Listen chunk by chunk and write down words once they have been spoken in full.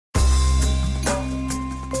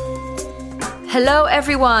Hello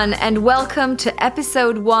everyone, and welcome to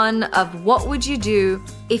episode 1 of What Would You Do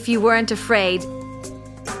If You Weren't Afraid?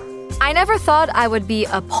 I never thought I would be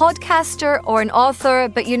a podcaster or an author,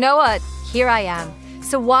 but you know what? Here I am.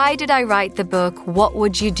 So why did I write the book, What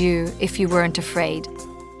Would You Do If You Weren't Afraid?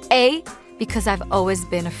 A, because I've always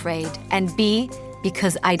been afraid, and B,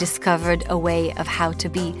 because I discovered a way of how to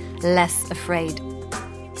be less afraid.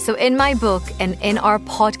 So in my book and in our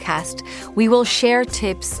podcast, we will share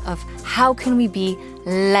tips of how can we be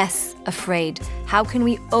less afraid? How can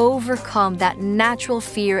we overcome that natural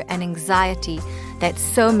fear and anxiety that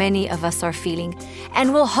so many of us are feeling?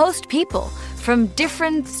 And we'll host people from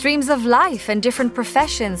different streams of life and different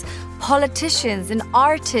professions, politicians and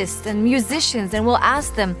artists and musicians, and we'll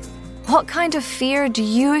ask them, what kind of fear do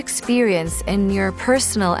you experience in your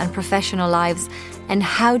personal and professional lives, and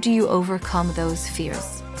how do you overcome those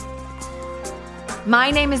fears?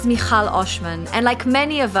 My name is Michal Oshman, and like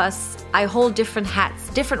many of us, I hold different hats,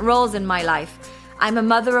 different roles in my life. I'm a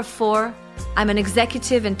mother of 4. I'm an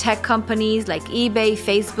executive in tech companies like eBay,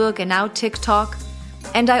 Facebook, and now TikTok.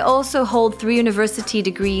 And I also hold 3 university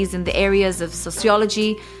degrees in the areas of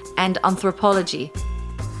sociology and anthropology.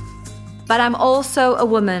 But I'm also a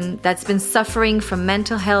woman that's been suffering from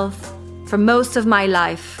mental health for most of my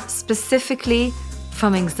life, specifically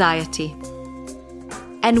from anxiety.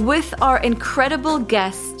 And with our incredible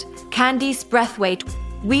guest, Candice Brathwaite,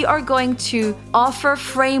 we are going to offer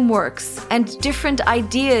frameworks and different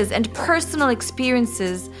ideas and personal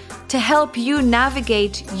experiences to help you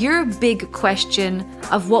navigate your big question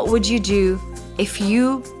of what would you do if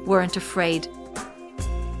you weren't afraid.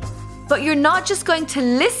 But you're not just going to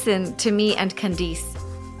listen to me and Candice.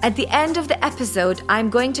 At the end of the episode,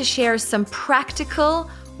 I'm going to share some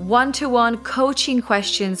practical one-to-one coaching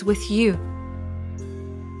questions with you.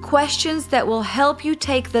 Questions that will help you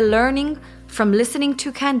take the learning from listening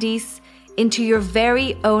to Candice into your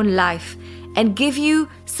very own life and give you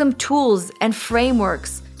some tools and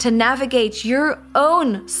frameworks to navigate your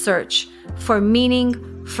own search for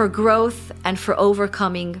meaning, for growth, and for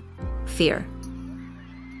overcoming fear.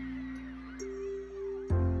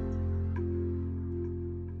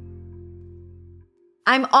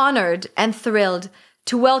 I'm honored and thrilled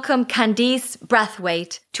to welcome Candice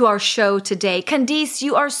Brathwaite to our show today. Candice,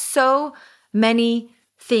 you are so many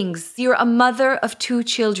things. You're a mother of 2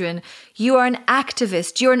 children. You are an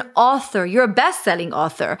activist. You're an author. You're a best-selling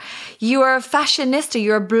author. You are a fashionista.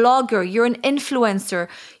 You're a blogger. You're an influencer.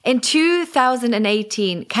 In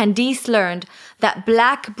 2018, Candice learned that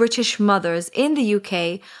Black British mothers in the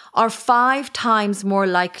UK are 5 times more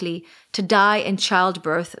likely to die in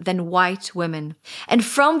childbirth than white women. And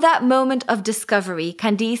from that moment of discovery,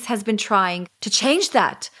 Candice has been trying to change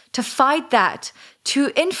that, to fight that,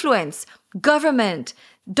 to influence government,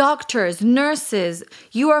 doctors, nurses.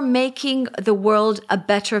 You are making the world a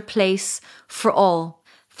better place for all.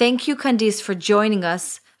 Thank you, Candice, for joining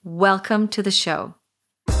us. Welcome to the show.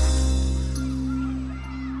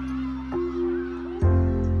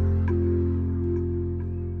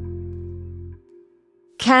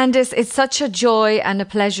 Candice, it's such a joy and a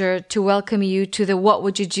pleasure to welcome you to the What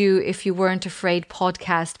Would You Do If You Weren't Afraid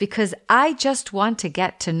podcast, because I just want to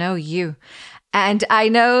get to know you. And I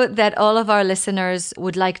know that all of our listeners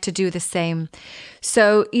would like to do the same.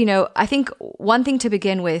 So, I think one thing to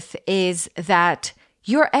begin with is that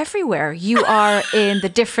you're everywhere. You are in the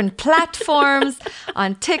different platforms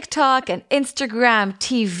on TikTok and Instagram,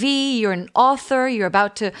 TV. You're an author. You're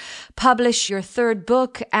about to publish your 3rd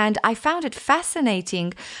book. And I found it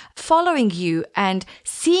fascinating following you and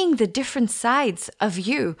seeing the different sides of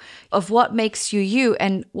you, of what makes you you.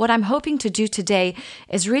 And what I'm hoping to do today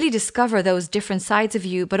is really discover those different sides of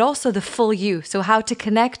you, but also the full you. So how to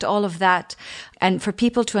connect all of that and for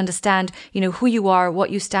people to understand, who you are, what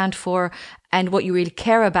you stand for, and what you really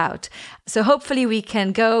care about. So hopefully we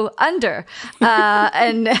can go under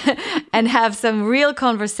and have some real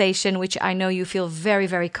conversation, which I know you feel very,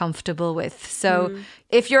 very comfortable with. So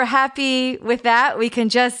if you're happy with that, we can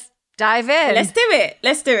just dive in. Let's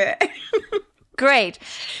do it. Great.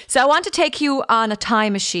 So I want to take you on a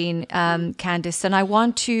time machine, Candice, and I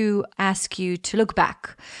want to ask you to look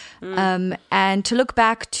back. And to look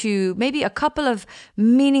back to maybe a couple of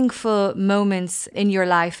meaningful moments in your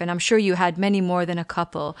life. And I'm sure you had many more than a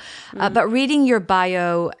couple. But reading your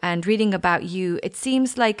bio and reading about you, it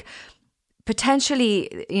seems like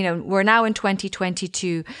potentially, we're now in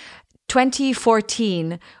 2022.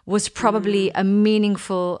 2014 was probably a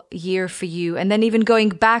meaningful year for you. And then even going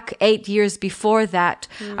back 8 years before that,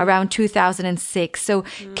 around 2006. So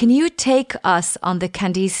can you take us on the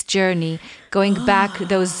Candice journey, going back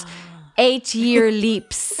those 8-year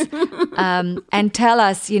leaps, and tell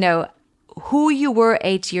us, who you were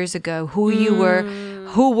 8 years ago,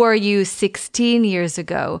 who were you 16 years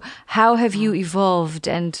ago? How have you evolved?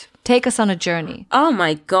 And take us on a journey. Oh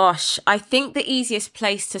my gosh. I think the easiest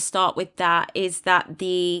place to start with that is that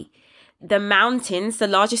the mountains, the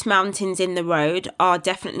largest mountains in the road, are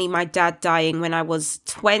definitely my dad dying when I was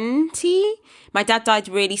 20. My dad died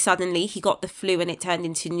really suddenly. He got the flu and it turned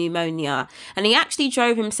into pneumonia. And he actually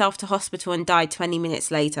drove himself to hospital and died 20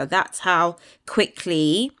 minutes later. That's how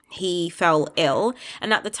quickly he fell ill.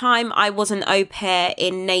 And at the time, I was an au pair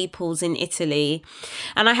in Naples in Italy.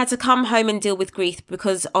 And I had to come home and deal with grief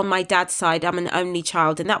because on my dad's side, I'm an only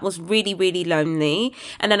child. And that was really, really lonely.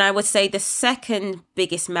 And then I would say the second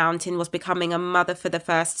biggest mountain was becoming a mother for the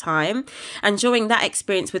first time. And during that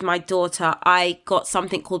experience with my daughter, I got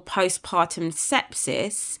something called postpartum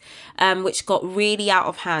sepsis, which got really out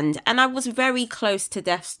of hand. And I was very close to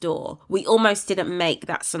death's door. We almost didn't make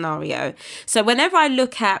that scenario. So whenever I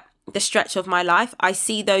look at the stretch of my life, I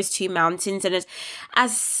see those two mountains, and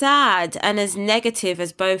as sad and as negative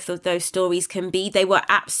as both of those stories can be, they were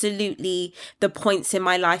absolutely the points in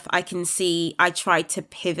my life I can see I tried to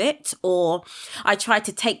pivot, or I tried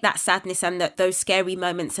to take that sadness and those scary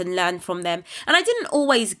moments and learn from them. And I didn't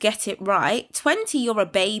always get it right. 20, you're a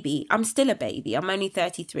baby. I'm still a baby. I'm only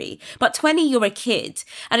 33. But 20, you're a kid.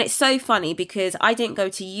 And it's so funny because I didn't go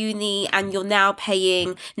to uni, and you're now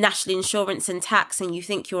paying national insurance and tax, and you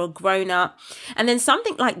think you're a grown up, and then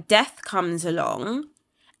something like death comes along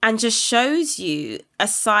and just shows you a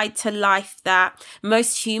side to life that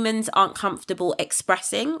most humans aren't comfortable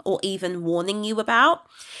expressing or even warning you about,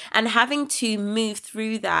 and having to move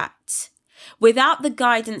through that without the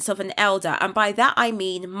guidance of an elder. And by that I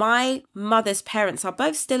mean my mother's parents are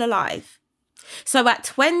both still alive. So at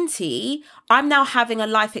 20, I'm now having a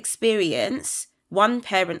life experience. One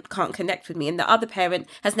parent can't connect with me and the other parent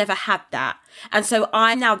has never had that. And so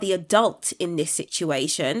I'm now the adult in this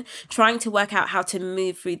situation, trying to work out how to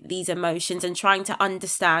move through these emotions and trying to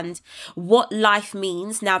understand what life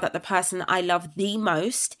means now that the person I love the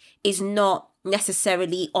most is not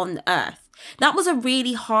necessarily on earth. That was a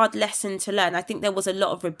really hard lesson to learn. I think there was a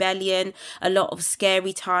lot of rebellion, a lot of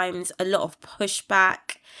scary times, a lot of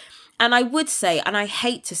pushback. And I would say, and I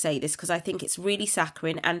hate to say this because I think it's really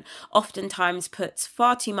saccharine and oftentimes puts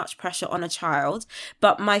far too much pressure on a child,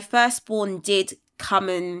 but my firstborn did come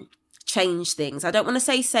and change things. I don't want to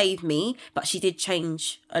say save me, but she did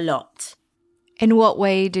change a lot. In what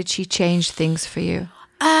way did she change things for you?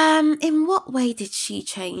 In what way did she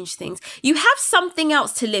change things? You have something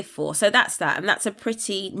else to live for. So that's that. And that's a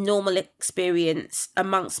pretty normal experience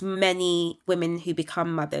amongst many women who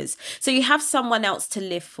become mothers. So you have someone else to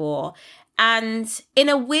live for. And in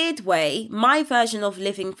a weird way, my version of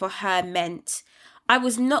living for her meant I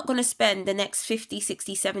was not going to spend the next 50,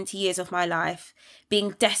 60, 70 years of my life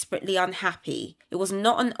being desperately unhappy. It was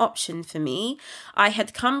not an option for me. I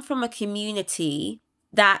had come from a community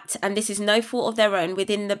that, and this is no fault of their own,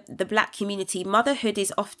 within the Black community, motherhood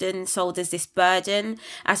is often sold as this burden,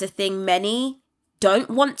 as a thing many don't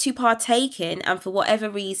want to partake in. And for whatever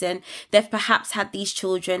reason, they've perhaps had these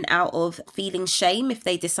children out of feeling shame if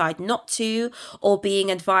they decide not to, or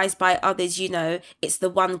being advised by others, it's the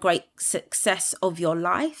one great success of your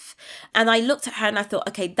life. And I looked at her and I thought,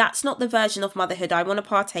 okay, that's not the version of motherhood I want to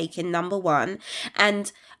partake in, number one.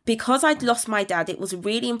 And because I'd lost my dad, it was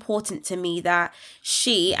really important to me that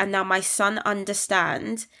she and now my son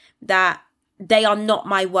understand that they are not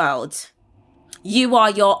my world. You are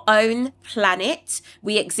your own planet.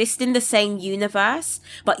 We exist in the same universe,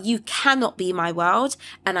 but you cannot be my world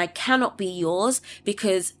and I cannot be yours,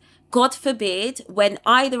 because God forbid, when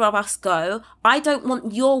either of us go, I don't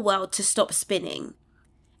want your world to stop spinning.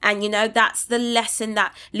 And that's the lesson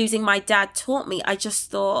that losing my dad taught me. I just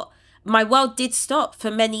thought, my world did stop for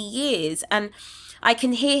many years, and I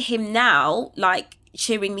can hear him now,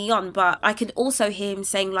 cheering me on, but I can also hear him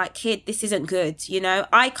saying, kid, this isn't good.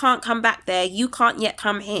 I can't come back there. You can't yet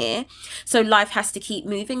come here. So life has to keep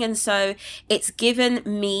moving. And so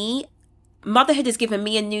motherhood has given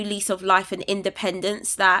me a new lease of life and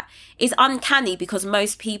independence that is uncanny, because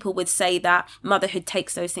most people would say that motherhood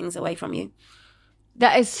takes those things away from you.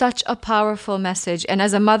 That is such a powerful message. And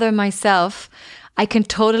as a mother myself, I can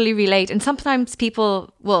totally relate. And sometimes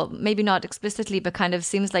people, well, maybe not explicitly, but kind of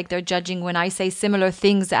seems like they're judging when I say similar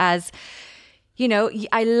things as,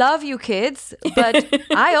 I love you kids, but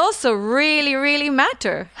I also really, really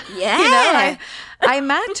matter. Yeah. I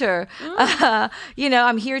matter.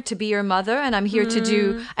 I'm here to be your mother, and I'm here to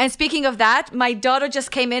do. And speaking of that, my daughter just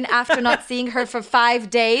came in after not seeing her for 5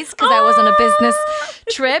 days because I was on a business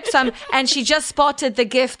trip. And she just spotted the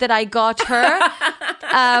gift that I got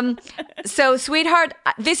her. So, sweetheart,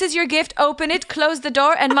 this is your gift. Open it, close the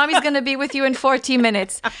door, and mommy's going to be with you in 40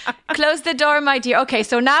 minutes. Close the door, my dear. Okay,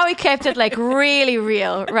 so now we kept it like really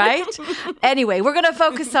real, right? Anyway, we're going to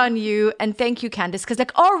focus on you. And thank you, Candice, because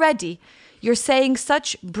like already you're saying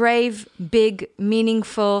such brave, big,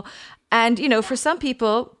 meaningful, and, you know, for some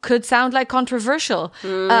people could sound like controversial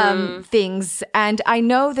things. And I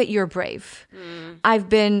know that you're brave. I've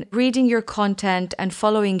been reading your content and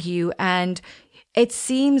following you, and it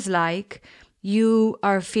seems like you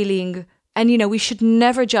are feeling, and, you know, we should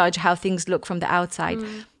never judge how things look from the outside.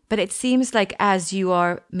 But it seems like as you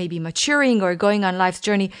are maybe maturing or going on life's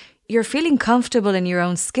journey, you're feeling comfortable in your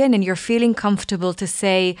own skin, and you're feeling comfortable to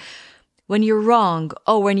say when you're wrong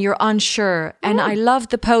or when you're unsure. And I love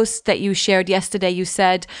the post that you shared yesterday. You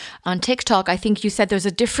said on TikTok, I think you said there's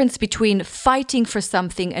a difference between fighting for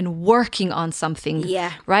something and working on something.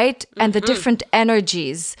 Yeah. Right? And the different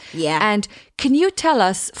energies. Yeah. And can you tell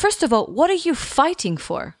us, first of all, what are you fighting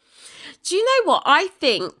for? Do you know what I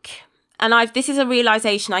think? And this is a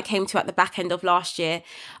realization I came to at the back end of last year.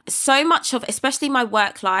 So much of, especially my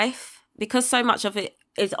work life, because so much of it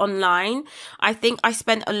is online, I think I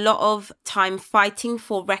spent a lot of time fighting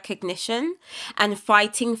for recognition and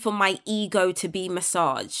fighting for my ego to be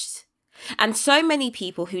massaged. And so many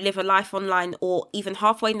people who live a life online or even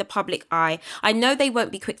halfway in the public eye, I know they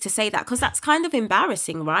won't be quick to say that because that's kind of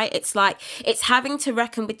embarrassing, right? It's like, it's having to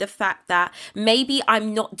reckon with the fact that maybe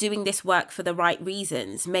I'm not doing this work for the right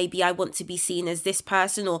reasons. Maybe I want to be seen as this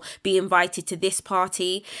person or be invited to this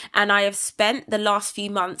party. And I have spent the last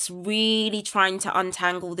few months really trying to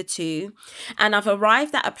untangle the two. And I've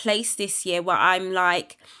arrived at a place this year where I'm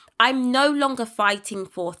like, I'm no longer fighting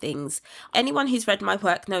for things. Anyone who's read my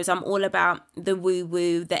work knows I'm all about the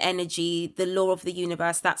woo-woo, the energy, the law of the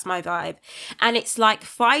universe. That's my vibe. And it's like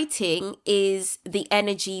fighting is the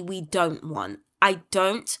energy we don't want. I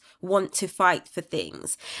don't want to fight for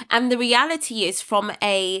things. And the reality is, from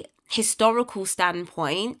a historical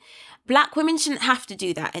standpoint, Black women shouldn't have to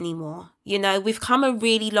do that anymore. You know, we've come a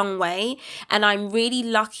really long way, and I'm really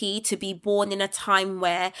lucky to be born in a time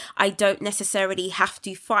where I don't necessarily have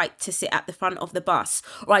to fight to sit at the front of the bus,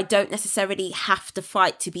 or I don't necessarily have to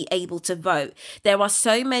fight to be able to vote. There are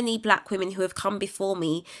so many Black women who have come before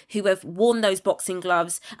me who have worn those boxing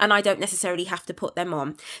gloves, and I don't necessarily have to put them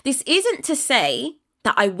on. This isn't to say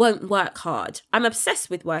that I won't work hard. I'm obsessed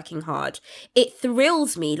with working hard. It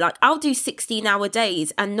thrills me. Like, I'll do 16-hour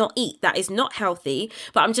days and not eat. That is not healthy.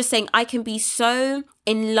 But I'm just saying, I can be so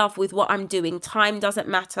in love with what I'm doing. Time doesn't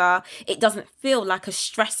matter. It doesn't feel like a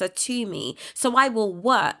stressor to me. So I will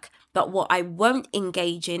work. But what I won't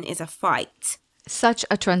engage in is a fight. Such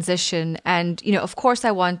a transition. And, you know, of course, I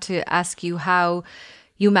want to ask you how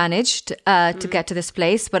you managed to get to this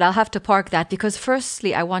place. But I'll have to park that because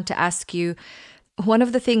firstly, I want to ask you, one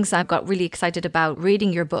of the things I got really excited about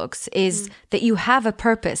reading your books is that you have a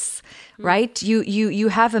purpose, right? You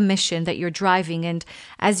have a mission that you're driving. And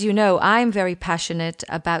as you know, I'm very passionate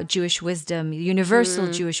about Jewish wisdom,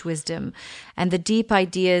 universal Jewish wisdom, and the deep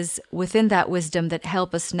ideas within that wisdom that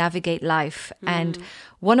help us navigate life. And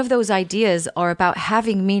one of those ideas are about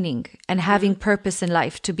having meaning and having purpose in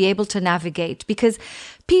life to be able to navigate, because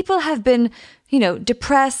people have been, you know,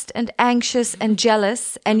 depressed and anxious and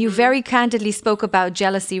jealous. And you very candidly spoke about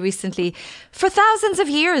jealousy recently. For thousands of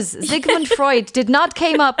years, Sigmund Freud did not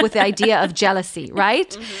came up with the idea of jealousy,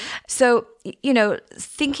 right? So, you know,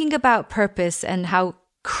 thinking about purpose and how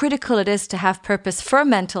critical it is to have purpose for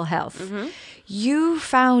mental health. You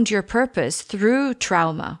found your purpose through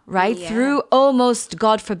trauma, right? Yeah. Through almost,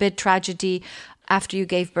 God forbid, tragedy after you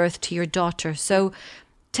gave birth to your daughter. So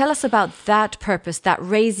tell us about that purpose, that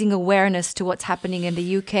raising awareness to what's happening in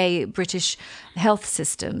the UK, British health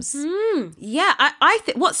systems. Yeah, I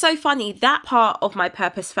think what's so funny, that part of my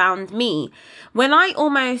purpose found me when I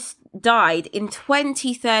almost died in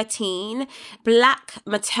 2013. Black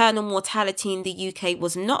maternal mortality in the UK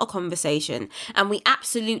was not a conversation, and we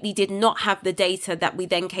absolutely did not have the data that we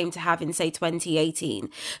then came to have in, say, 2018.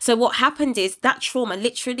 So what happened is that trauma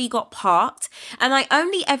literally got parked, and I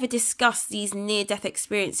only ever discussed these near-death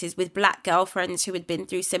experiences with Black girlfriends who had been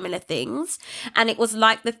through similar things, and it was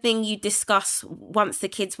like the thing you discuss once the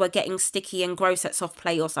kids were getting sticky and gross at soft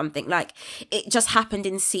play or something. Like, it just happened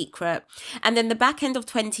in secret. And then the back end of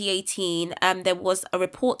 2018, there was a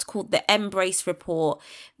report called the Embrace Report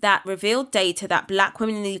that revealed data that Black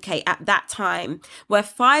women in the UK at that time were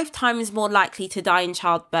 5 times more likely to die in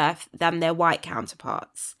childbirth than their white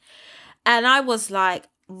counterparts. And I was like,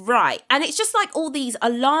 right. And it's just like all these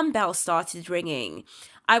alarm bells started ringing.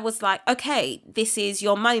 I was like, okay, this is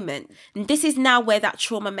your moment. And this is now where that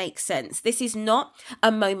trauma makes sense. This is not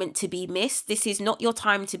a moment to be missed. This is not your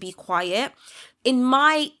time to be quiet. In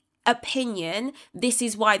my opinion, this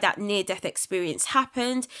is why that near-death experience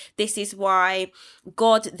happened. This is why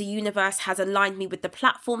God, the universe, has aligned me with the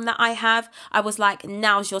platform that I have. I was like,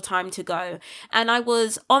 now's your time to go. And I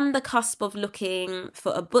was on the cusp of looking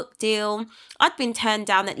for a book deal. I'd been turned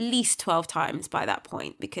down at least 12 times by that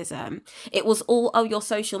point because it was all, oh, your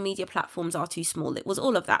social media platforms are too small. It was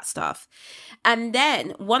all of that stuff. And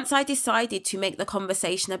then once I decided to make the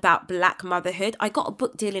conversation about Black motherhood, I got a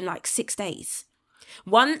book deal in like 6 days.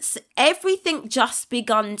 Once everything just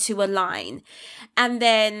begun to align. And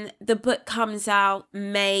then the book comes out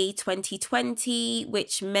May 2020,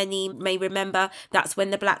 which many may remember. That's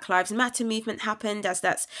when the Black Lives Matter movement happened, as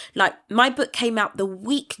that's like, my book came out the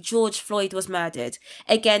week George Floyd was murdered.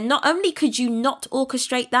 Again, not only could you not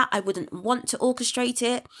orchestrate that, I wouldn't want to orchestrate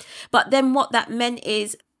it, but then what that meant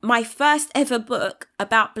is my first ever book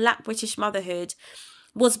about Black British motherhood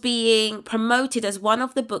was being promoted as one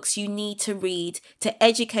of the books you need to read to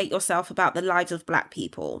educate yourself about the lives of Black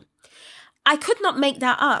people. I could not make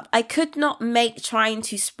that up. I could not make trying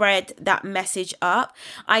to spread that message up.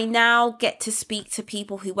 I now get to speak to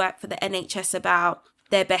people who work for the NHS about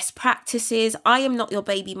their best practices. I Am Not Your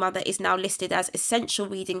Baby Mother is now listed as essential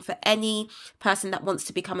reading for any person that wants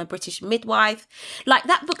to become a British midwife. Like,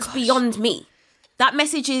 that book's beyond me. That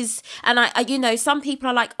message is, and I, you know, some people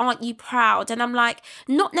are like, aren't you proud? And I'm like,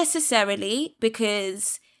 not necessarily,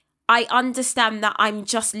 because I understand that I'm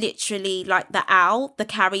just literally like the owl, the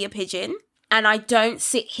carrier pigeon. And I don't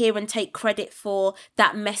sit here and take credit for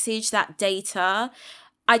that message, that data.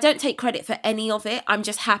 I don't take credit for any of it. I'm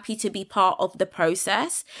just happy to be part of the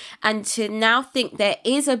process. And to now think there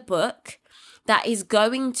is a book that is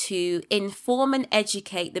going to inform and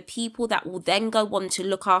educate the people that will then go on to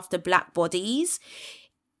look after Black bodies.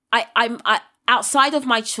 I'm outside of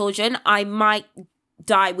my children, I might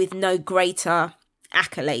die with no greater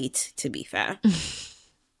accolade, to be fair.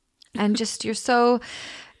 And just, you're so,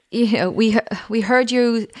 you know, we heard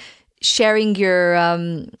you sharing your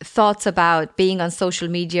thoughts about being on social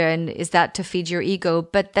media, and is that to feed your ego?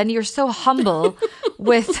 But then you're so humble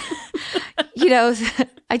with, you know,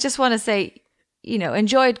 I just want to say, you know,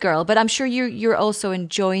 enjoy it, girl. But I'm sure you're also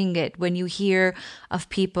enjoying it when you hear of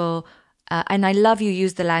people. And I love you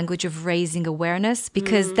use the language of raising awareness,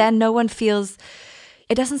 because then no one feels,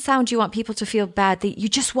 it doesn't sound you want people to feel bad. You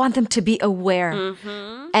just want them to be aware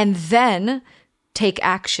and then take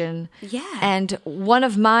action. Yeah. And one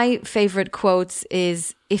of my favorite quotes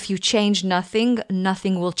is, if you change nothing,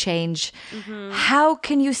 nothing will change. How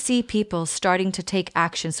can you see people starting to take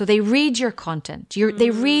action? So they read your content, they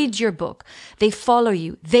read your book, they follow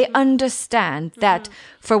you, they understand that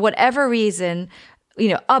for whatever reason, you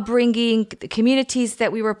know, upbringing, the communities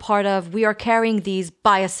that we were part of, we are carrying these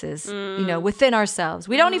biases, you know, within ourselves.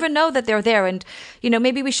 We don't even know that they're there. And, you know,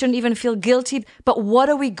 maybe we shouldn't even feel guilty, but what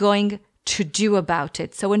are we going to do about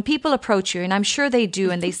it? So when people approach you, and I'm sure they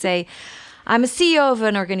do, and they say, I'm a CEO of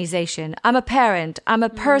an organization, I'm a parent, I'm a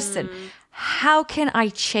person. How can I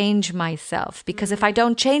change myself? Because if I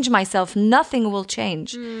don't change myself, nothing will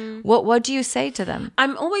change. What do you say to them?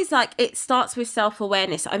 I'm always like, it starts with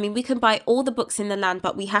self-awareness. I mean, we can buy all the books in the land,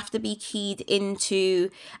 but we have to be keyed into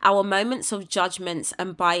our moments of judgments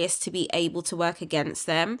and bias to be able to work against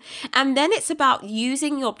them. And then it's about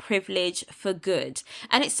using your privilege for good.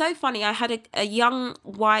 And it's so funny. I had a young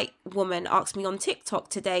white woman ask me on TikTok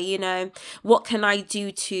today, you know, what can I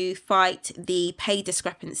do to fight the pay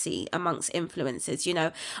discrepancy amongst influencers? You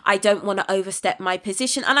know, I don't want to overstep my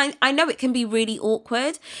position. And I know it can be really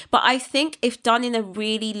awkward, but I think if done in a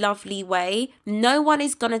really lovely way, no one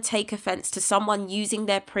is going to take offense to someone using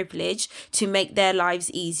their privilege to make their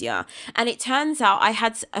lives easier. And it turns out I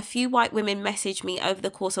had a few white women message me over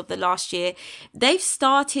the course of the last year. They've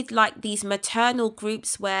started like these maternal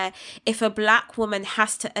groups where if a Black woman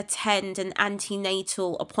has to attend an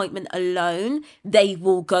antenatal appointment alone, they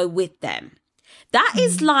will go with them. That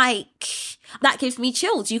is like, that gives me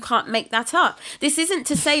chills. You can't make that up. This isn't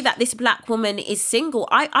to say that this Black woman is single.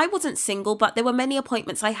 I wasn't single, but there were many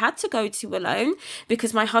appointments I had to go to alone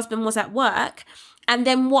because my husband was at work. And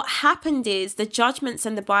then what happened is the judgments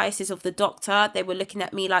and the biases of the doctor, they were looking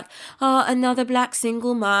at me like, oh, another Black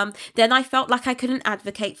single mum. Then I felt like I couldn't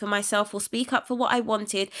advocate for myself or speak up for what I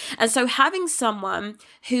wanted. And so having someone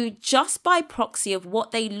who just by proxy of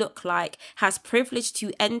what they look like has privilege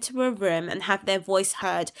to enter a room and have their voice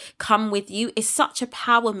heard come with you is such a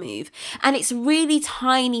power move. And it's really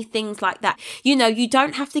tiny things like that. You know, you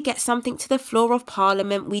don't have to get something to the floor of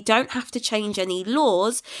Parliament. We don't have to change any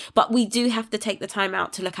laws, but we do have to take the time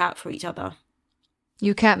out to look out for each other.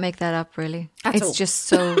 You can't make that up, really. At all. It's just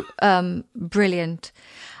so brilliant.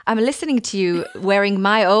 I'm listening to you wearing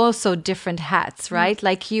my also different hats, right?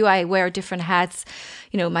 Like you, I wear different hats.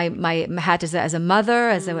 You know, my hat is as a mother,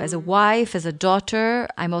 as a wife, as a daughter.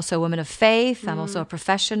 I'm also a woman of faith. I'm also a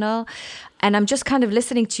professional. And I'm just kind of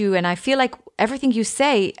listening to you, and I feel like everything you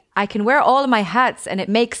say, I can wear all of my hats and it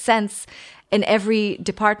makes sense in every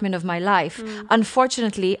department of my life.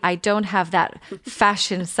 Unfortunately, I don't have that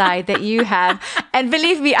fashion side that you have. And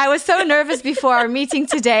believe me, I was so nervous before our meeting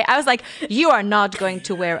today. I was like, you are not going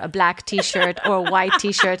to wear a black t-shirt or a white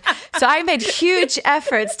t-shirt. So I made huge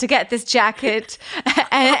efforts to get this jacket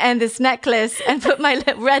and this necklace and put my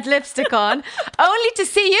red lipstick on, only to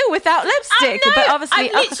see you without lipstick. But obviously,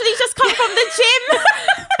 I've literally just come from the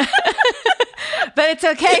gym. But it's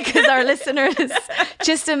okay, because our listeners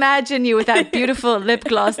just imagine you with that beautiful lip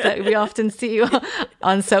gloss that we often see you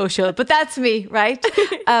on social. But that's me, right?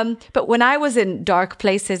 But when I was in dark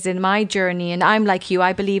places in my journey, and I'm like you,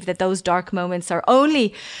 I believe that those dark moments are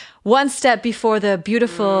only one step before the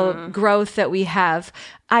beautiful growth that we have.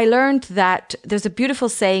 I learned that there's a beautiful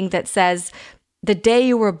saying that says, the day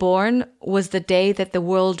you were born was the day that the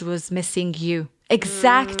world was missing you.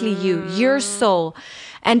 Exactly you, your soul.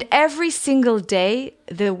 And every single day,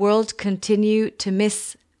 the world continued to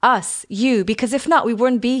miss us, you, because if not, we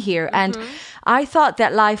wouldn't be here. And I thought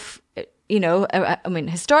that life,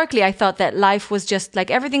 historically, I thought that life was just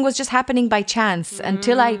like everything was just happening by chance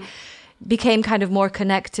until I became kind of more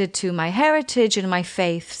connected to my heritage and my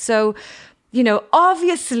faith. So,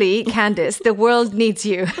 obviously, Candice, the world needs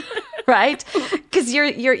you. Right? Because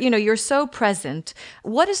you're so present.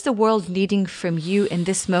 What is the world needing from you in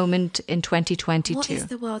this moment in 2022? What is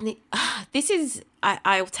the world need? This is,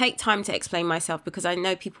 I'll take time to explain myself, because I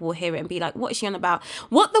know people will hear it and be like, what is she on about?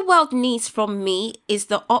 What the world needs from me is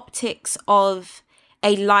the optics of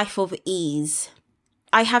a life of ease.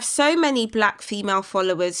 I have so many Black female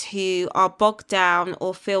followers who are bogged down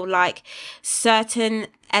or feel like certain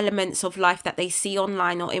elements of life that they see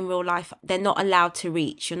online or in real life, they're not allowed to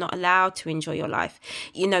reach. You're not allowed to enjoy your life.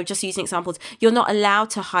 Just using examples, you're not allowed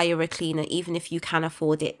to hire a cleaner even if you can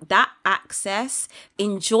afford it. That access,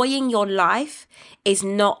 enjoying your life, is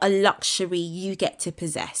not a luxury you get to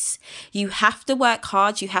possess. You have to work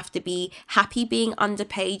hard. You have to be happy being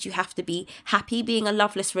underpaid. You have to be happy being a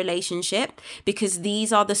loveless relationship, because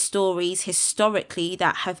these are the stories historically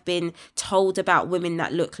that have been told about women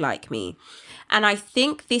that look like me. And I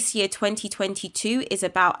think this year, 2022, is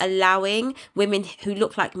about allowing women who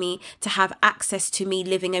look like me to have access to me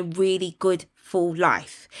living a really good, full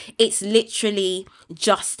life. It's literally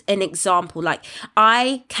just an example. Like,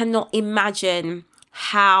 I cannot imagine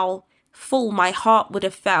how full my heart would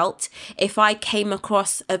have felt if I came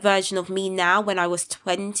across a version of me now when I was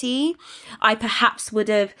 20. I perhaps would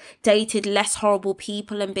have dated less horrible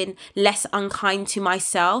people and been less unkind to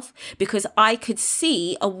myself, because I could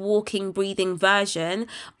see a walking, breathing version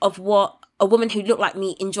of what a woman who looked like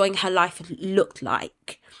me enjoying her life looked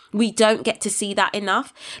like. We don't get to see that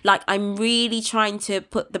enough. Like, I'm really trying to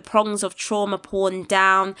put the prongs of trauma porn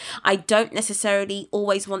down. I don't necessarily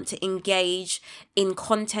always want to engage in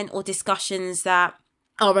content or discussions that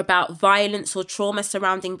are about violence or trauma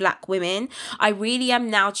surrounding Black women. I really am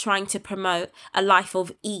now trying to promote a life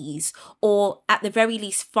of ease, or at the very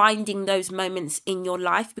least finding those moments in your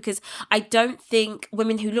life, because I don't think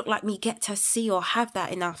women who look like me get to see or have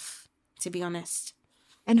that enough, to be honest.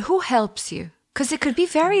 And who helps you? Because it could be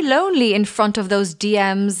very lonely in front of those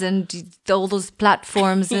DMs and all those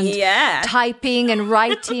platforms and typing and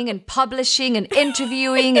writing and publishing and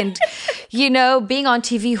interviewing and, being on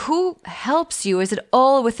TV. Who helps you? Is it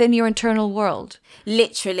all within your internal world?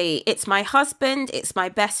 Literally, it's my husband, it's my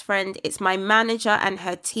best friend, it's my manager and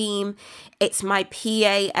her team, it's my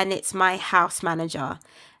PA, and it's my house manager.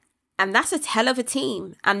 And that's a hell of a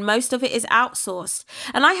team. And most of it is outsourced.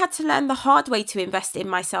 And I had to learn the hard way to invest in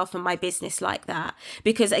myself and my business like that.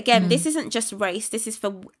 Because again, this isn't just race. This is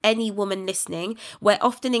for any woman listening. We're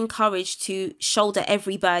often encouraged to shoulder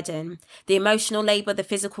every burden. The emotional labor, the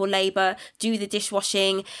physical labor, do the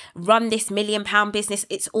dishwashing, run this £1 million business.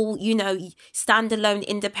 It's all, standalone,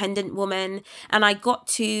 independent woman. And I got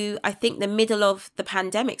to, I think, the middle of the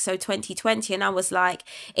pandemic, so 2020. And I was like,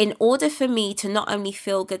 in order for me to not only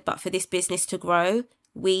feel good, but for this business to grow,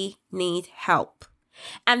 we need help.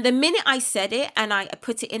 And the minute I said it and I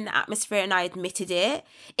put it in the atmosphere and I admitted it,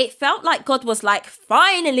 it felt like God was like,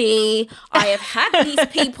 finally, I have had these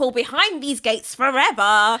people behind these gates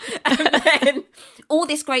forever. And then all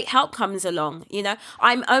this great help comes along.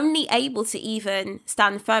 I'm only able to even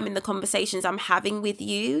stand firm in the conversations I'm having with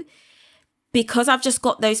you because I've just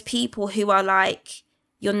got those people who are like,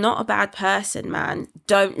 you're not a bad person, man.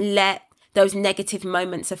 Don't let those negative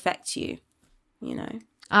moments affect you, you know?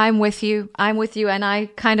 I'm with you. And I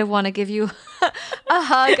kind of want to give you a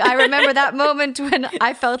hug. I remember that moment when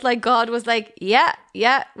I felt like God was like,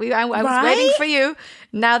 I was waiting for you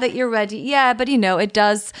now that you're ready. Yeah, but it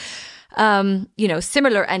does,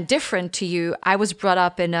 similar and different to you. I was brought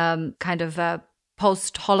up in kind of a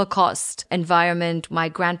post-Holocaust environment. My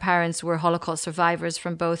grandparents were Holocaust survivors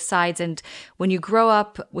from both sides. And when you grow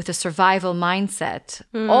up with a survival mindset,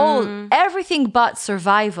 everything but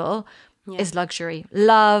survival is luxury,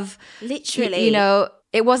 love. Literally.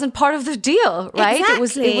 It wasn't part of the deal, right?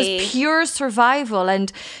 Exactly. It was pure survival.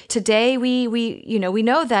 And today we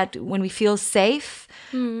know that when we feel safe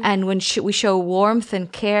and when we show warmth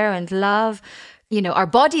and care and love, our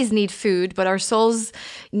bodies need food, but our souls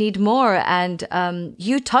need more. And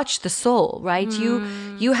you touch the soul, right?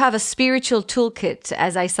 You have a spiritual toolkit,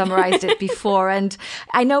 as I summarized it before. And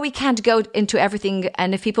I know we can't go into everything.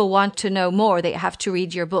 And if people want to know more, they have to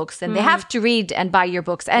read your books. And they have to read and buy your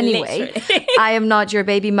books anyway. I Am Not Your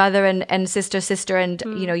Baby Mother and Sister. And,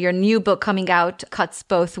 your new book coming out cuts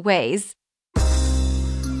both ways.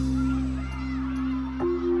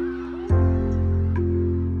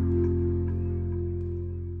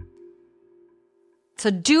 So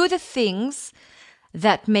do the things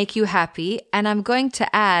that make you happy. And I'm going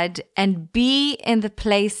to add, and be in the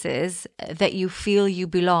places that you feel you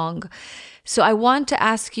belong. So I want to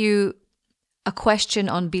ask you a question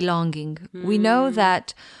on belonging. We know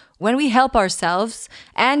that when we help ourselves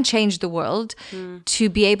and change the world to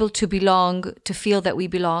be able to belong, to feel that we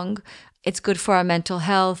belong, it's good for our mental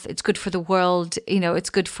health. It's good for the world. It's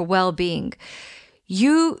good for well-being.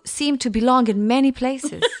 You seem to belong in many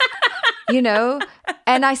places.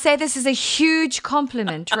 And I say this is a huge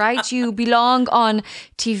compliment, right? You belong on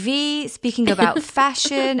TV speaking about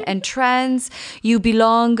fashion and trends. You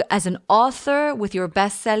belong as an author with your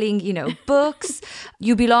best-selling, books.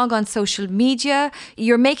 You belong on social media.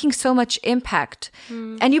 You're making so much impact.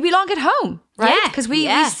 And you belong at home, right? Because we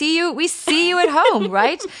see you at home,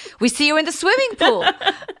 right? We see you in the swimming pool.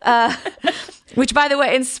 Which, by the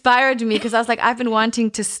way, inspired me because I was like, I've been wanting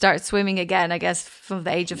to start swimming again, I guess, from the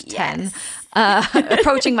age of 10,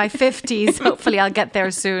 approaching my 50s. Hopefully I'll get there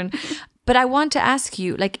soon. But I want to ask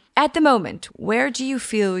you, at the moment, where do you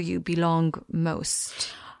feel you belong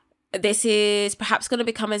most? This is perhaps going to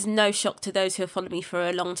become as no shock to those who have followed me for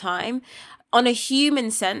a long time. On a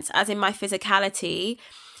human sense, as in my physicality,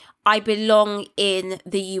 I belong in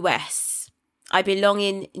the US. I belong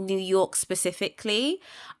in New York specifically.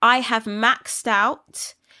 I have maxed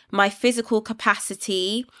out my physical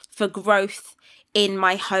capacity for growth in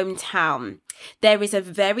my hometown. There is a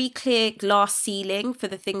very clear glass ceiling for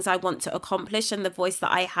the things I want to accomplish and the voice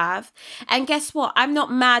that I have. And guess what? I'm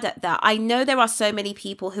not mad at that. I know there are so many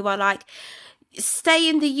people who are like, stay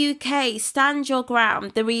in the UK, stand your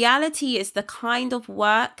ground. The reality is the kind of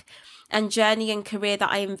work and journey and career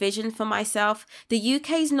that I envision for myself, the UK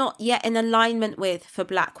is not yet in alignment with for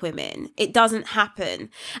Black women. It doesn't happen.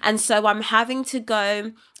 And so I'm having to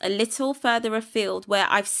go a little further afield where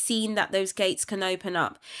I've seen that those gates can open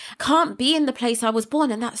up. Can't be in the place I was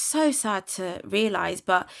born, and that's so sad to realise,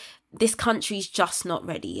 but this country's just not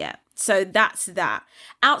ready yet. So that's that.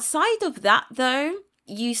 Outside of that, though,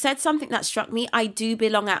 you said something that struck me. I do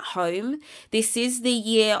belong at home. This is the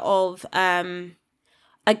year of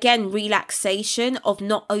again, relaxation, of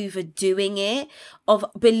not overdoing it, of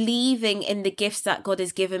believing in the gifts that God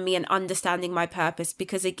has given me and understanding my purpose.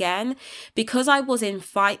 Because I was in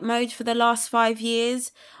fight mode for the last 5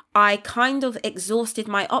 years, I kind of exhausted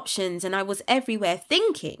my options and I was everywhere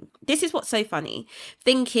thinking, this is what's so funny,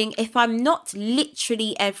 thinking if I'm not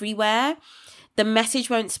literally everywhere, the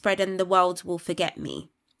message won't spread and the world will forget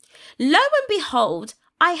me. Lo and behold,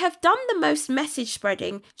 I have done the most message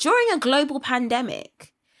spreading during a global pandemic.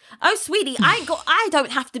 Oh, sweetie, I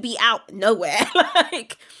don't have to be out nowhere.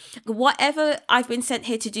 Whatever I've been sent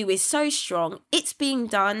here to do is so strong. It's being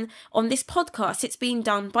done on this podcast. It's being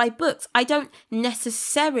done by books. I don't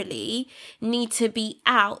necessarily need to be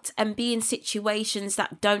out and be in situations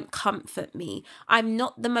that don't comfort me. I'm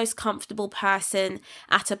not the most comfortable person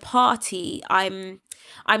at a party. I'm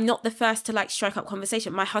not the first to strike up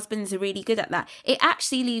conversation. My husband's really good at that. It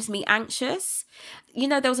actually leaves me anxious.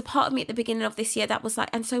 There was a part of me at the beginning of this year that was like,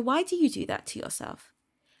 and so why do you do that to yourself?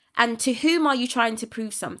 And to whom are you trying to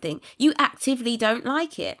prove something? You actively don't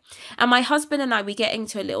like it. And my husband and I, we get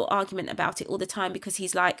into a little argument about it all the time because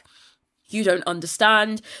he's like, you don't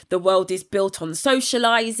understand. The world is built on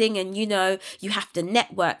socializing and, you have to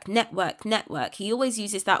network. He always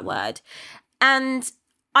uses that word. And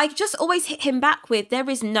I just always hit him back with, there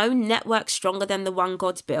is no network stronger than the one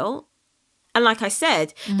God's built. And like I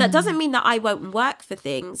said, that doesn't mean that I won't work for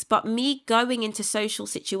things, but me going into social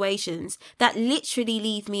situations that literally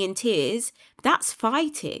leave me in tears, that's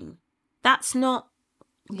fighting. That's not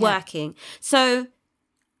working. So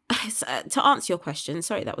to answer your question,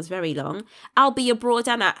 sorry, that was very long. I'll be abroad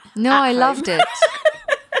and at I home. loved it.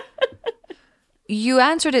 You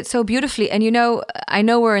answered it so beautifully. And, I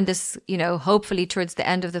know we're in this, hopefully towards the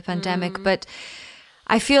end of the pandemic, but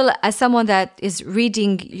I feel as someone that is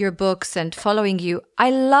reading your books and following you, I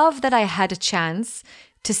love that I had a chance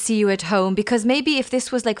to see you at home, because maybe if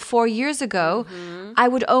this was like 4 years ago, I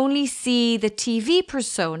would only see the TV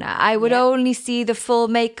persona. I would only see the full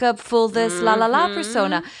makeup, full this, la la la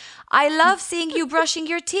persona. I love seeing you brushing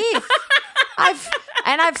your teeth.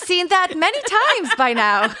 I've seen that many times by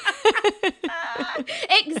now.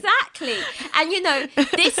 Exactly. And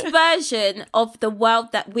this version of the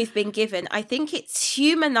world that we've been given, I think it's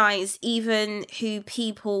humanized even who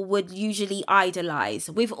people would usually idolize.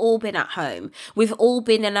 We've all been at home. We've all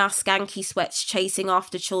been in our skanky sweats chasing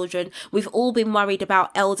after children. We've all been worried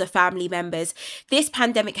about elder family members. This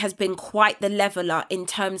pandemic has been quite the leveler in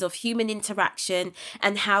terms of human interaction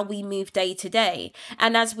and how we move day to day.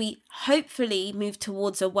 And as we hopefully move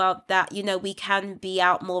towards a world that, we can be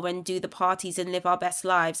out more and do the parties and live our best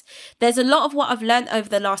lives, there's a lot of what I've learned over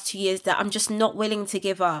the last 2 years that I'm just not willing to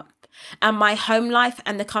give up. And my home life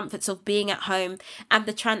and the comforts of being at home and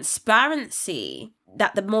the transparency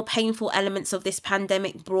that the more painful elements of this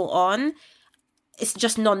pandemic brought on, it's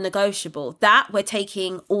just non-negotiable. That we're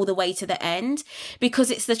taking all the way to the end,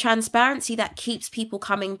 because it's the transparency that keeps people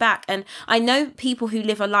coming back. And I know people who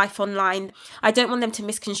live a life online, I don't want them to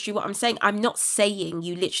misconstrue what I'm saying. I'm not saying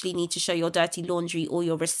you literally need to show your dirty laundry or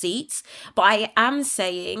your receipts, but I am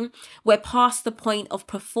saying we're past the point of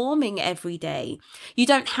performing every day. You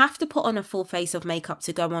don't have to put on a full face of makeup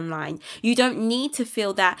to go online. You don't need to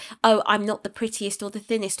feel that, oh, I'm not the prettiest or the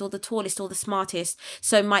thinnest or the tallest or the smartest,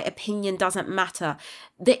 so my opinion doesn't matter.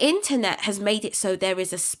 The internet has made it so there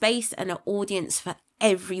is a space and an audience for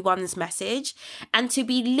everyone's message. And to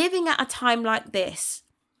be living at a time like this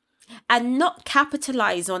and not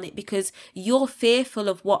capitalize on it because you're fearful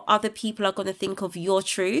of what other people are going to think of your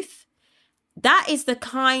truth, that is the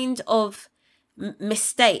kind of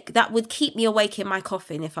mistake that would keep me awake in my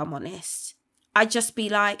coffin, if I'm honest. I'd just be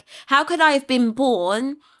like, how could I have been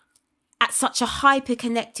born at such a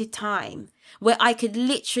hyper-connected time where I could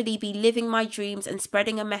literally be living my dreams and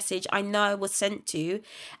spreading a message I know I was sent to,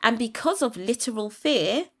 and because of literal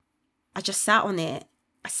fear, I just sat on it.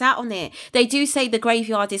 They do say the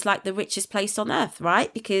graveyard is like the richest place on earth,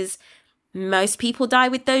 right? Because most people die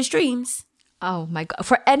with those dreams. Oh my God.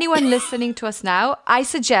 For anyone listening to us now, I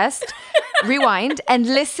suggest rewind and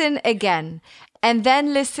listen again, and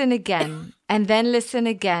then listen again, and then listen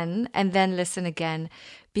again, and then listen again,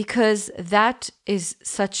 because that is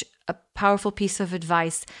such a powerful piece of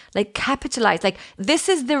advice. Like, capitalize. Like, this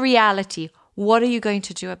is the reality. What are you going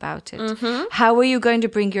to do about it? How are you going to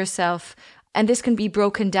bring yourself? And this can be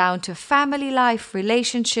broken down to family life,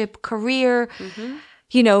 relationship, career,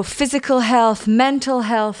 physical health, mental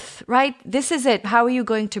health, right? This is it. How are you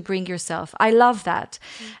going to bring yourself? I love that.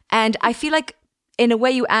 And I feel like in a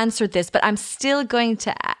way you answered this, but I'm still going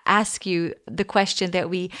to ask you the question that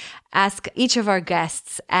we ask each of our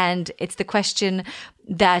guests. And it's the question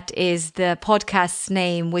that is the podcast's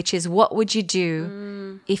name, which is, what would you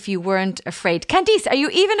do if you weren't afraid? Candice, are you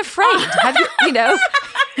even afraid? Have you,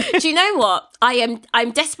 Do you know what?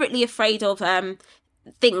 I'm desperately afraid of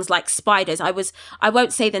things like spiders. I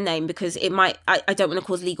won't say the name because it might, I don't want to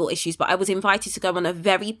cause legal issues, but I was invited to go on a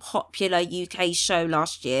very popular UK show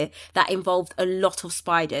last year that involved a lot of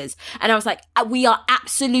spiders. And I was like, we are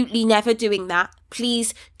absolutely never doing that.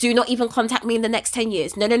 Please do not even contact me in the next 10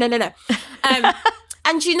 years. No.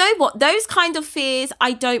 And you know what? Those kind of fears,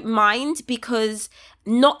 I don't mind, because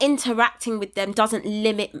not interacting with them doesn't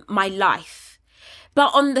limit my life. But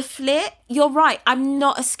on the flip, you're right. I'm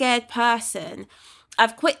not a scared person.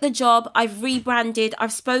 I've quit the job. I've rebranded.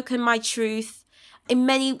 I've spoken my truth. In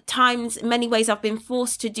many ways, I've been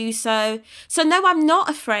forced to do so. So no, I'm not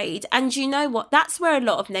afraid. And you know what? That's where a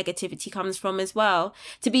lot of negativity comes from as well.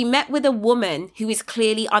 To be met with a woman who is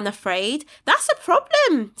clearly unafraid, that's a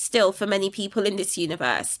problem still for many people in this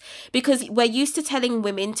universe. Because we're used to telling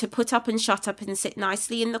women to put up and shut up and sit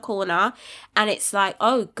nicely in the corner. And it's like,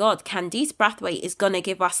 oh God, Candice Brathwaite is going to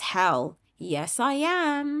give us hell. Yes, I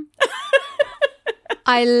am.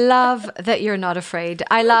 I love that you're not afraid.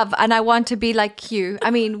 And I want to be like you. I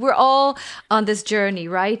mean, we're all on this journey,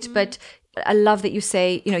 right? But I love that you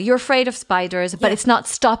say, you're afraid of spiders, but it's not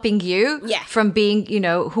stopping you from being,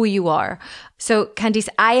 who you are. So Candice,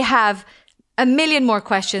 I have a million more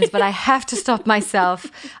questions, but I have to stop myself.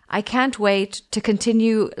 I can't wait to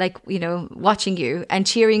continue, watching you and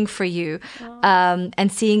cheering for you,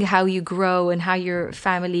 and seeing how you grow and how your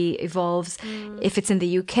family evolves. If it's in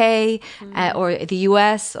the UK or the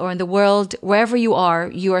US or in the world, wherever you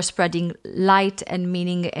are spreading light and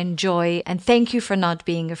meaning and joy. And thank you for not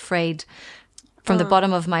being afraid. From the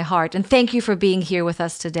bottom of my heart. And thank you for being here with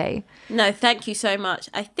us today. No, thank you so much.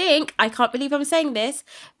 I can't believe I'm saying this,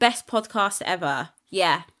 best podcast ever.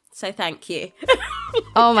 Yeah, so thank you.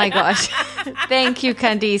 Oh my gosh. Thank you,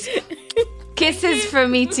 Candice. Kisses from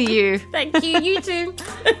me to you. Thank you, you too.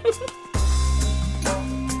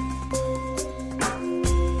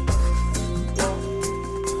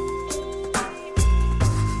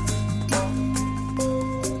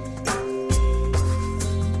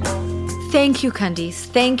 Thank you, Candice.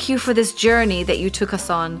 Thank you for this journey that you took us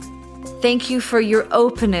on. Thank you for your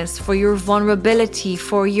openness, for your vulnerability,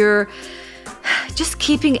 for your just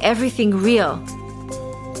keeping everything real.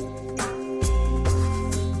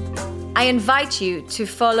 I invite you to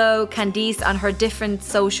follow Candice on her different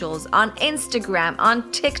socials, on Instagram, on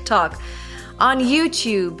TikTok, on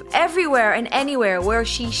YouTube, everywhere and anywhere where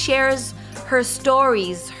she shares her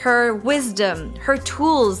stories, her wisdom, her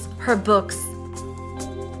tools, her books.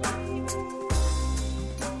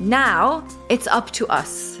 Now, it's up to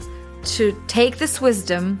us to take this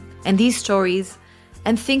wisdom and these stories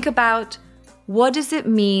and think about, what does it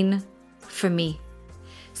mean for me?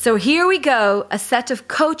 So here we go, a set of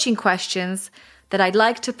coaching questions that I'd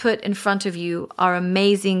like to put in front of you, our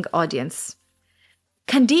amazing audience.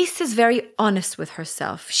 Candice is very honest with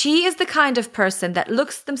herself. She is the kind of person that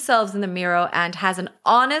looks themselves in the mirror and has an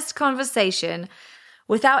honest conversation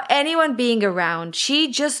without anyone being around.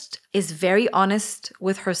 She just is very honest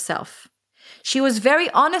with herself. She was very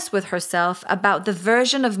honest with herself about the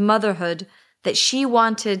version of motherhood that she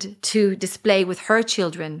wanted to display with her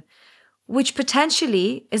children, which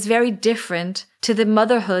potentially is very different to the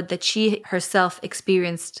motherhood that she herself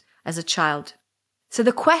experienced as a child. So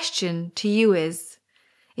the question to you is,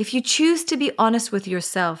 if you choose to be honest with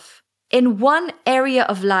yourself in one area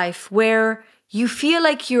of life where you feel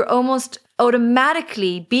like you're almost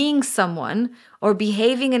automatically being someone or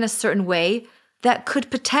behaving in a certain way that could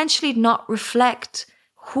potentially not reflect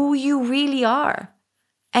who you really are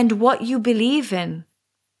and what you believe in.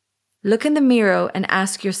 Look in the mirror and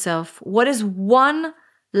ask yourself, what is one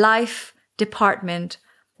life department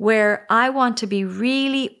where I want to be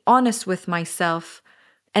really honest with myself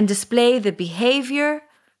and display the behavior,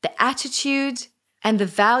 the attitude, and the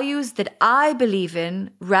values that I believe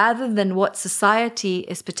in rather than what society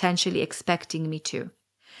is potentially expecting me to?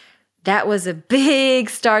 That was a big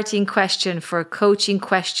starting question for coaching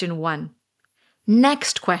question 1.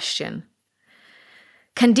 Next question.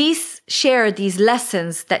 Candice shared these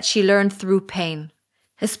lessons that she learned through pain,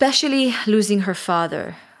 especially losing her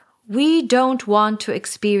father. We don't want to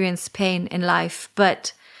experience pain in life,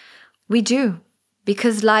 but we do,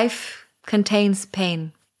 because life contains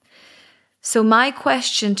pain. So my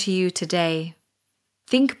question to you today,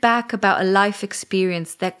 think back about a life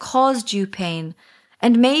experience that caused you pain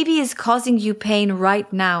and maybe is causing you pain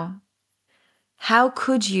right now. How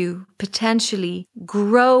could you potentially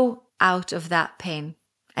grow out of that pain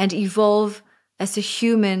and evolve as a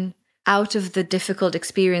human out of the difficult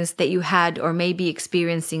experience that you had or may be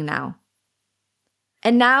experiencing now?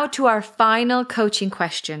 And now to our final coaching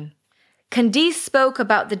question. Candice spoke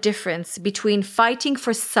about the difference between fighting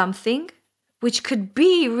for something, which could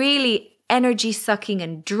be really energy-sucking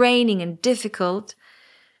and draining and difficult,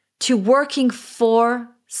 to working for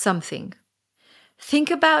something.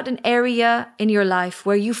 Think about an area in your life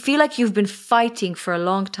where you feel like you've been fighting for a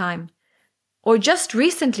long time, or just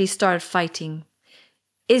recently started fighting.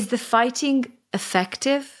 Is the fighting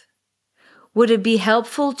effective? Would it be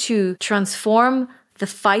helpful to transform the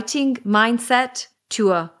fighting mindset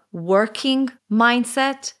to a working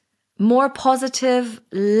mindset, more positive,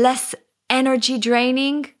 less energy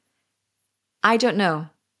draining? I don't know.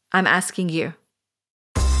 I'm asking you.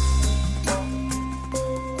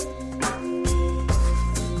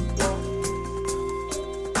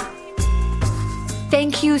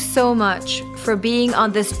 Thank you so much for being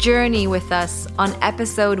on this journey with us on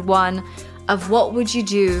episode 1 of What Would You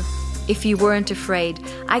Do If You Weren't Afraid.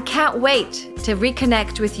 I can't wait to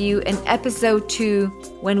reconnect with you in episode 2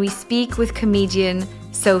 when we speak with comedian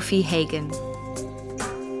Sophie Hagen.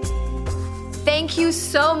 Thank you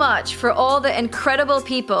so much for all the incredible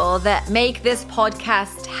people that make this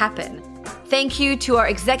podcast happen. Thank you to our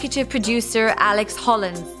executive producer, Alex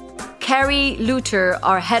Hollins, Kerry Luter,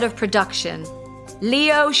 our head of production,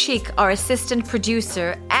 Leo Schick, our assistant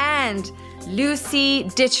producer, and Lucy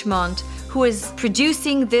Ditchmont, who is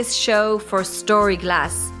producing this show for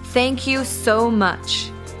Storyglass. Thank you so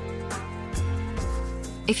much.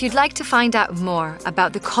 If you'd like to find out more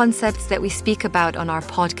about the concepts that we speak about on our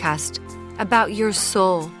podcast, about your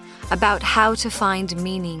soul, about how to find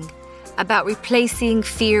meaning, about replacing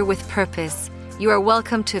fear with purpose, you are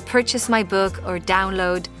welcome to purchase my book or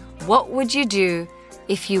download What Would You Do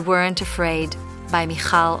If You Weren't Afraid by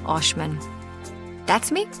Michal Oshman.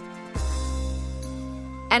 That's me.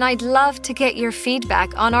 And I'd love to get your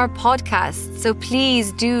feedback on our podcast. So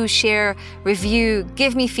please do share, review,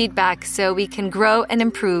 give me feedback so we can grow and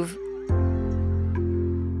improve